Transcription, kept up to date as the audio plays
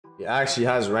He actually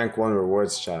has rank 1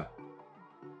 rewards, chat.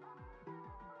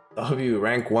 W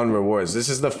rank 1 rewards. This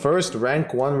is the first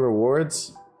rank 1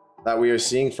 rewards that we are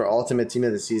seeing for Ultimate Team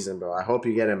of the Season, bro. I hope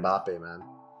you get Mbappe, man.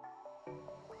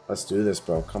 Let's do this,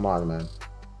 bro. Come on, man.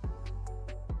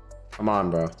 Come on,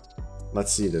 bro.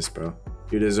 Let's see this, bro.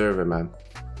 You deserve it, man.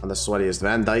 On the sweatiest.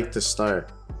 Van Dijk to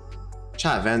start.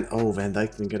 Chat, Van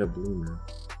Dijk didn't get a blue, man.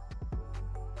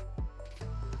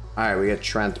 Alright, we get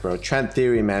Trent, bro. Trent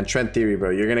theory, man. Trent theory, bro.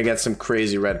 You're gonna get some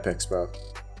crazy red picks, bro.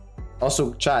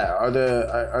 Also, chat, are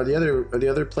the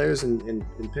other players in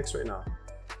picks right now?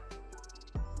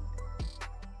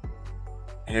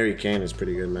 Harry Kane is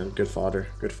pretty good, man. Good fodder.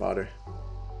 Good fodder.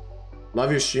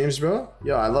 Love your streams, bro.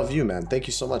 Yo, I love you, man. Thank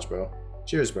you so much, bro.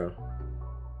 Cheers, bro.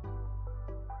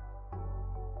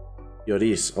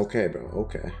 Yoris. Okay, bro.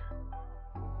 Okay.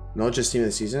 No, just team of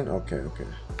the season? Okay, okay.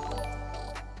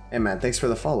 Hey, man. Thanks for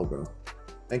the follow, bro.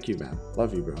 Thank you, man.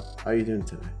 Love you, bro. How are you doing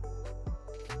today?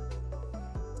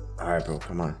 Alright, bro.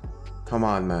 Come on. Come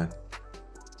on, man.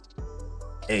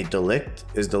 Hey, De Ligt?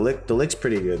 Is De Ligt's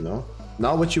pretty good, no?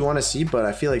 Not what you want to see, but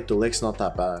I feel like De Ligt's not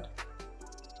that bad.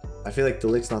 I feel like De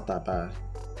Ligt's not that bad.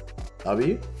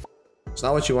 W? It's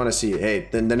not what you want to see. Hey,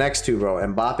 then the next two, bro.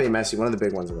 Mbappe, Messi. One of the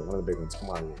big ones, bro. One of the big ones. Come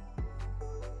on, man.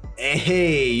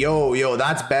 Hey, yo,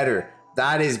 that's better.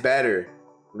 That is better.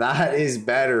 That is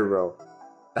better, bro.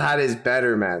 That is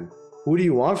better, man. Who do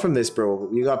you want from this, bro?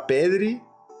 You got Pedri,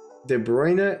 De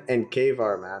Bruyne, and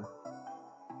Kvar, man.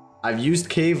 I've used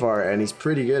Kvar, and he's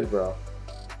pretty good, bro.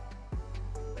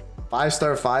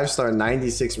 5-star,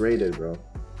 96 rated, bro.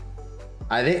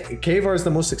 I think Kvar is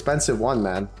the most expensive one,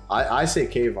 man. I say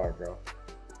Kvar, bro.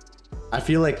 I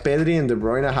feel like Pedri and De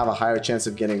Bruyne have a higher chance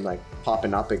of getting, like,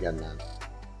 popping up again, man.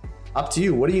 Up to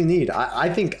you. What do you need? I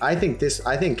think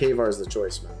Kvar is the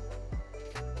choice, man.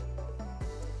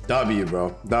 W,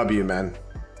 bro. W, man.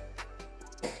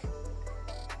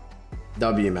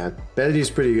 W, man. Pedri's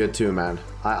pretty good too, man.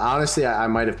 Honestly, I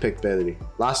might have picked Pedri.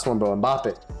 Last one, bro.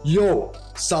 Mbappe. Yo,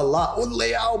 Salah. Oh,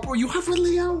 Leao, bro. You have red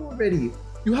Leao already.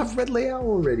 You have red Leao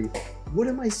already. What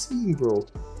am I seeing, bro?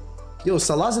 Yo,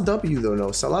 Salah's a W, though,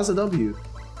 no. Salah's a W.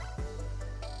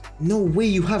 No way,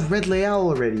 you have red Leao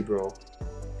already, bro.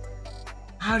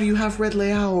 How do you have red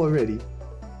Leao already?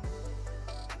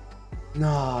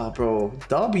 Nah, bro.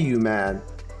 W, man.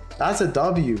 That's a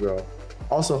W, bro.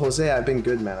 Also, Jose, I've been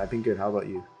good, man. I've been good. How about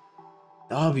you?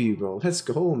 W, bro. Let's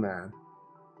go, man.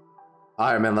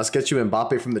 All right, man. Let's get you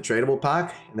Mbappe from the tradable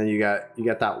pack, and then you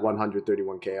get that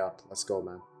 131k up. Let's go,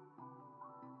 man.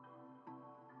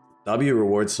 W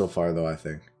rewards so far, though. I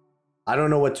think. I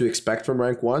don't know what to expect from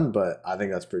rank 1, but I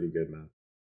think that's pretty good, man.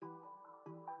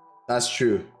 That's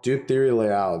true. Dupe theory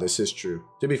Leao. This is true.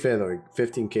 To be fair, though,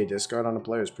 15k discard on a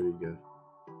player is pretty good.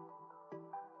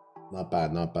 Not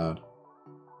bad. Not bad.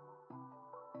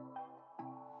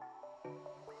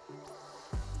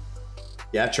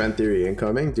 Yeah, Trent theory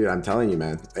incoming. Dude, I'm telling you,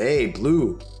 man. Hey,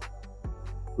 blue.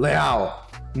 Leao.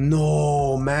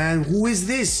 No, man. Who is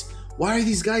this? Why are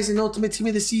these guys in Ultimate Team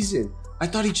of the Season? I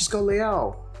thought he just got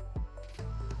Leao.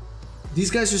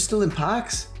 These guys are still in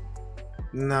packs?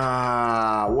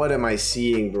 Nah, what am I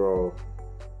seeing, bro?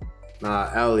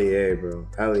 Nah, LEA, bro.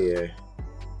 LEA.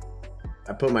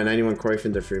 I put my 91 Cruyff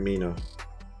into Firmino.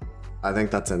 I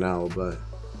think that's an L, but...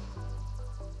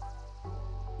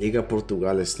 Liga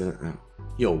Portugal is still...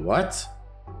 Yo, what?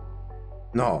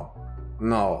 No.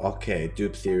 No, okay.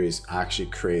 Dupe theory is actually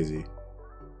crazy.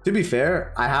 To be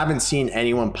fair, I haven't seen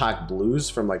anyone pack blues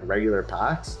from, like, regular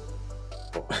packs.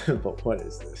 But what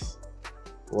is this?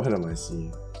 What am I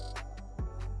seeing?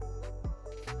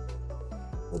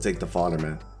 We'll take the fodder,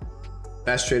 man.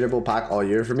 Best tradable pack all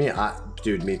year for me?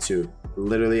 Dude, me too.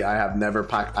 Literally, I haven't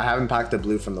packed a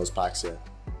blue from those packs yet.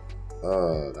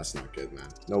 Oh, that's not good, man.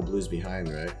 No blues behind,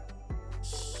 right?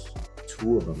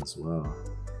 2 of them as well.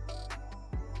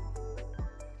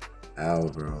 L,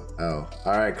 bro. L.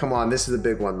 All right, come on. This is a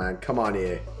big one, man. Come on,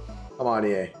 EA. Come on,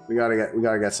 EA. We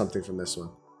gotta get something from this one.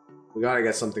 We gotta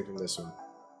get something from this one.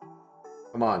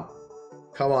 Come on.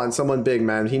 Come on, someone big,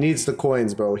 man. He needs the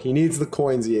coins, bro. He needs the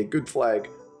coins, EA. Good flag.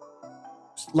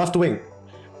 Left wing.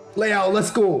 Leao,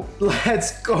 let's go.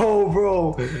 Let's go,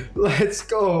 bro. Let's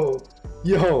go.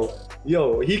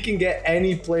 Yo, he can get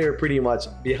any player pretty much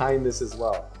behind this as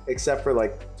well. Except for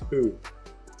like 2.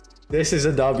 This is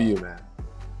a W, man.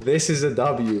 This is a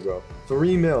W, bro.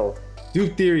 3 mil.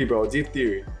 Dupe theory, bro. Dupe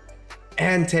theory.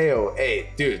 And Teo.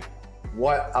 Hey, dude.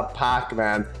 What a pack,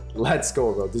 man. Let's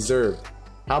go, bro. Deserved.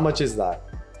 How much is that?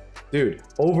 Dude,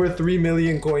 over 3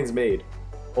 million coins made.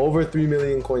 Over 3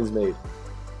 million coins made.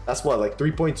 That's what, like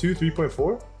 3.2,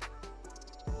 3.4?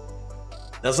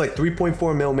 That's like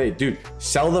 3.4 mil made. Dude,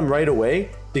 sell them right away.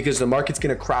 because the market's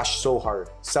gonna crash so hard.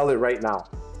 Sell it right now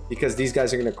because these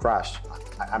guys are gonna crash.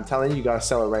 I'm telling you, you gotta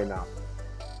sell it right now.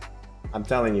 I'm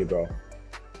telling you, bro.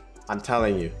 I'm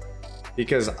telling you.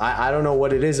 Because I don't know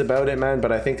what it is about it, man,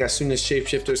 but I think as soon as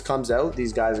Shapeshifters comes out,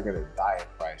 these guys are gonna die in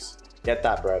price. Get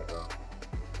that bread, bro.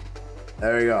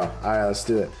 There we go. All right, let's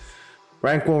do it.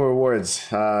 Rank 1 rewards.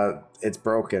 It's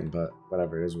broken, but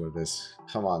whatever, it is what it is.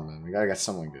 Come on, man. We gotta get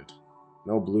someone good.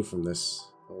 No blue from this.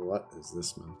 Oh, what is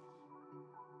this, man?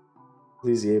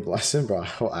 Please, EA, bless him, bro.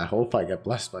 I hope I get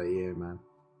blessed by EA, man.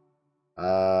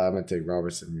 I'm gonna take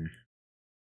Robertson here.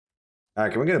 All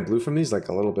right, can we get a blue from these? Like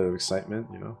a little bit of excitement,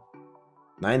 you know?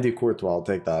 90 Courtois, I'll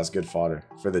take that. That's good fodder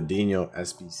for the Dino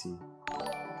SBC.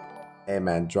 Hey,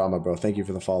 man, drama, bro. Thank you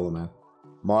for the follow, man.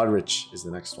 Modric is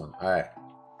the next one. All right.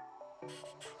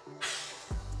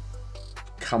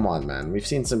 Come on, man. We've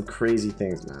seen some crazy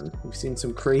things, man. We've seen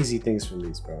some crazy things from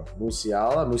these, bro.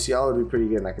 Musiala. Musiala would be pretty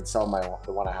good, and I can sell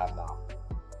the one I have now.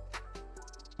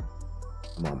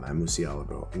 Come on, man. Musiala,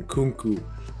 bro. And Kunku.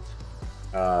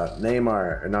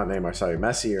 Neymar, or not Neymar, sorry.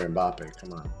 Messi or Mbappe.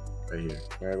 Come on. Right here.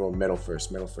 We're gonna go middle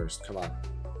first. Middle first. Come on.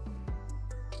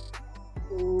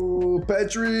 Ooh,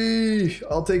 Pedri.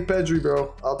 I'll take Pedri,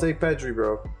 bro. I'll take Pedri,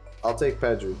 bro. I'll take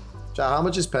Pedri. Chat, how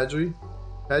much is Pedri?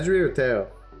 Pedri or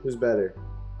Teo? Who's better?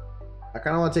 I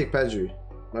kind of want to take Pedri.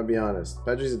 I'll be honest.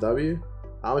 Pedri's a W.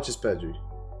 How much is Pedri?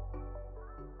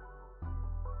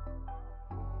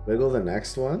 Wiggle the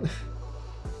next one.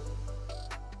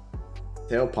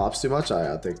 Teo pops too much? Alright,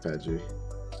 I'll take Pedri.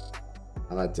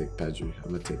 I'm gonna take Pedri.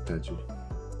 I'm gonna take Pedri.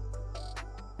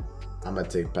 I'm gonna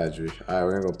take Pedri. Alright,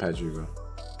 we're gonna go Pedri, bro.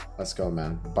 Let's go,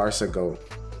 man. Barca GOAT.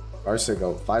 Barca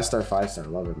GOAT. 5-star, 5-star.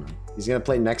 Love it, man. He's gonna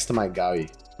play next to my Gaui.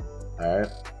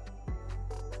 Alright.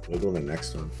 Wiggle the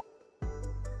next one.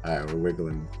 Alright, we're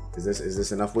wiggling. Is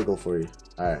this enough wiggle for you?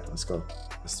 Alright, let's go.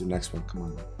 Let's do next one. Come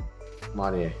on, man. Come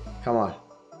on, EA. Come on.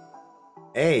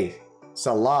 Hey,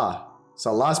 Salah.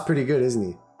 Salah's pretty good, isn't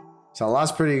he?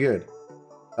 Salah's pretty good.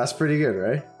 That's pretty good,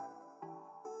 right?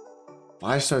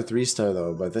 5-star, 3-star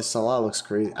though, but this Salah looks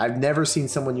crazy. I've never seen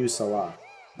someone use Salah.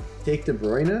 Take De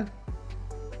Bruyne?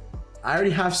 I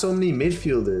already have so many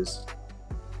midfielders.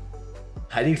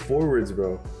 I need forwards,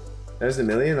 bro. There's a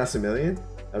million. That's a million.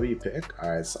 W pick. All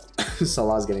right,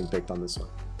 Salah's getting picked on this one.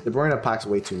 De Bruyne packs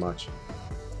way too much.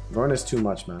 De Bruyne is too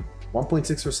much, man.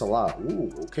 1.6 for Salah.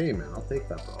 Ooh, okay, man. I'll take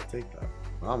that, bro. I'll take that.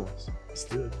 Vamos. Let's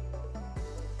do it.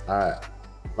 All right.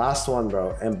 Last one,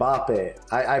 bro.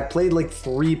 Mbappe. I played like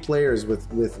 3 players with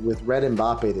red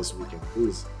Mbappe this weekend.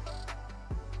 Please.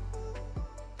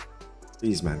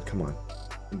 Please, man. Come on.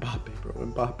 Mbappe, bro.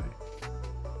 Mbappe.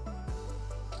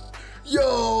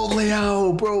 Yo,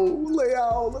 Leao, bro.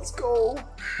 Leao, let's go.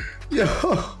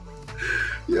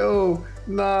 Yo.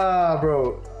 Nah,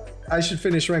 bro. I should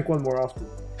finish rank 1 more often.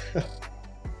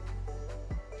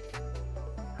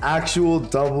 Actual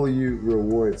W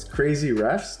rewards. Crazy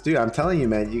refs? Dude, I'm telling you,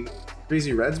 man. You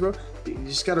crazy reds, bro. You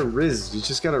just gotta riz. You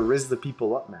just gotta riz the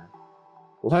people up, man.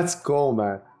 Let's go,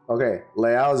 man. Okay,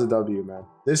 Leao is a W, man.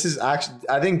 This is actually,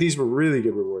 I think these were really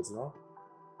good rewards, no?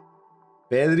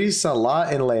 Pedri, Salah,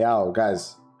 and Leao.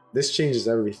 Guys, this changes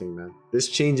everything, man. This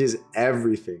changes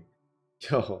everything.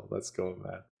 Yo, let's go,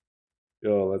 man.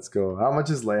 Yo, let's go. How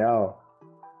much is Leao?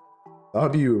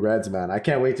 W Reds, man. I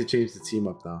can't wait to change the team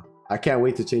up now. I can't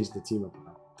wait to change the team up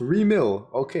now. 3 mil.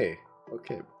 Okay.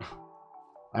 Okay, bro.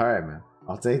 Alright, man.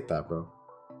 I'll take that, bro.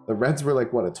 The Reds were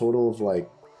like, what, a total of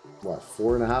like, what,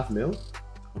 4.5 mil?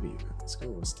 W, man. Let's go.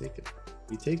 Let's take it.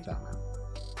 We take that, man.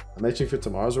 I'm itching for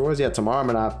tomorrow's rewards. Yeah, tomorrow I'm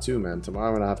gonna have 2, man. Tomorrow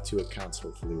I'm gonna have 2 accounts,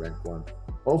 hopefully rank 1.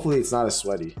 Hopefully it's not as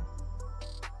sweaty.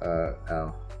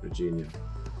 Virginia.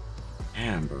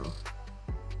 Damn, bro.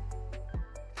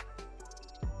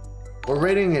 We're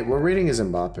rating as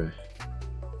Mbappe.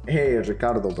 Hey,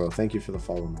 Ricardo, bro. Thank you for the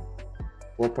follow, man.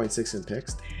 4.6 in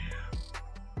picks.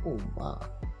 Damn. Oh, wow.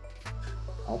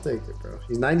 I'll take it, bro.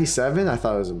 He's 97? I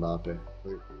thought it was Mbappe.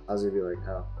 I was gonna be like,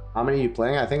 oh. How many are you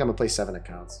playing? I think I'm gonna play 7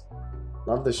 accounts.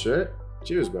 Love the shirt.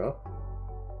 Cheers, bro.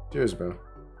 Cheers, bro.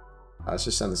 Let's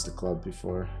just send this to club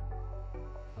before.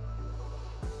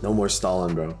 No more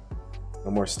stalling, bro.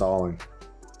 No more stalling.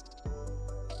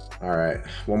 Alright.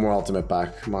 1 more ultimate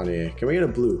pack. Come on, EA. Can we get a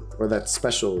blue? Or that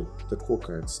special, the cool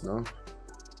cards, no?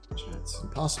 It's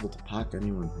impossible to pack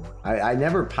anyone, bro. I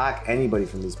never pack anybody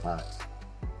from these packs.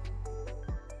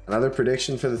 Another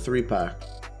prediction for the 3-pack.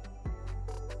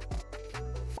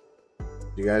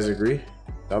 You guys agree?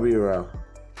 W or L?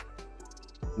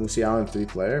 Musiala and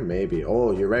 3-player? Maybe.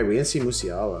 Oh, you're right. We didn't see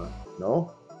Musiala.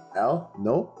 No? L?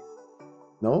 No?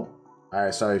 No?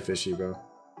 Alright, sorry, Fishy, bro.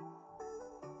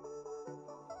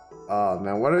 Oh,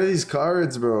 man. What are these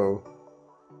cards, bro?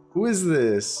 Who is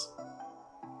this?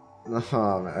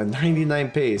 Oh, man. A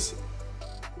 99 pace.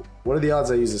 What are the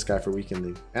odds I use this guy for weekend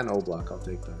league? And O block, I'll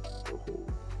take that. Oh.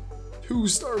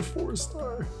 2-star,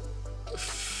 4-star.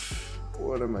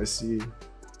 What am I seeing?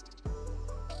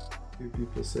 2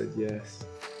 people said yes.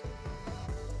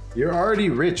 You're already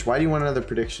rich. Why do you want another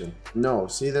prediction? No.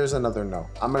 See, there's another no.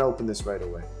 I'm gonna open this right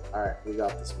away. All right, we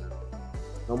got this, man.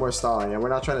 No more stalling. Yeah, we're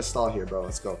not trying to stall here, bro.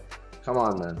 Let's go. Come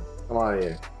on, man. Come on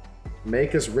here.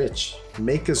 Make us rich.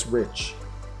 Make us rich.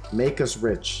 Make us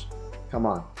rich. Come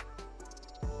on.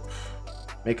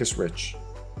 Make us rich.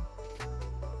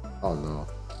 Oh no.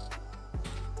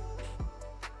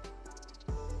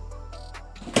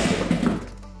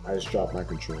 I just dropped my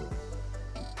controller.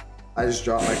 I just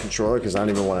dropped my controller because I don't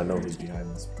even want to know who's behind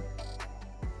this.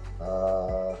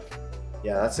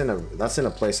 Yeah, that's in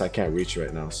a place I can't reach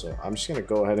right now. So I'm just gonna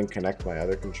go ahead and connect my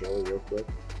other controller real quick.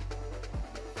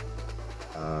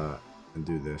 And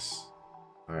do this.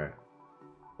 All right.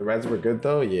 The Reds were good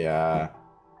though. Yeah.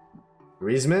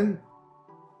 Griezmann?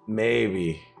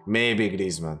 Maybe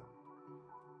Griezmann.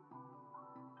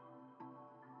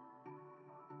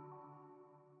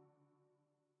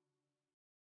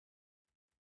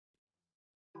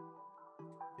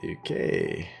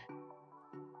 Okay.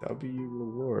 W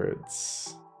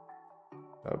rewards.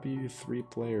 W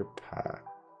 3-player pack.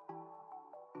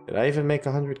 Did I even make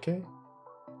 100k?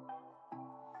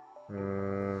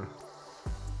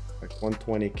 Like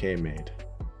 120k made.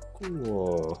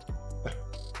 Cool.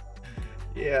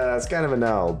 Yeah, it's kind of an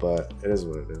L, but it is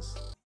what it is.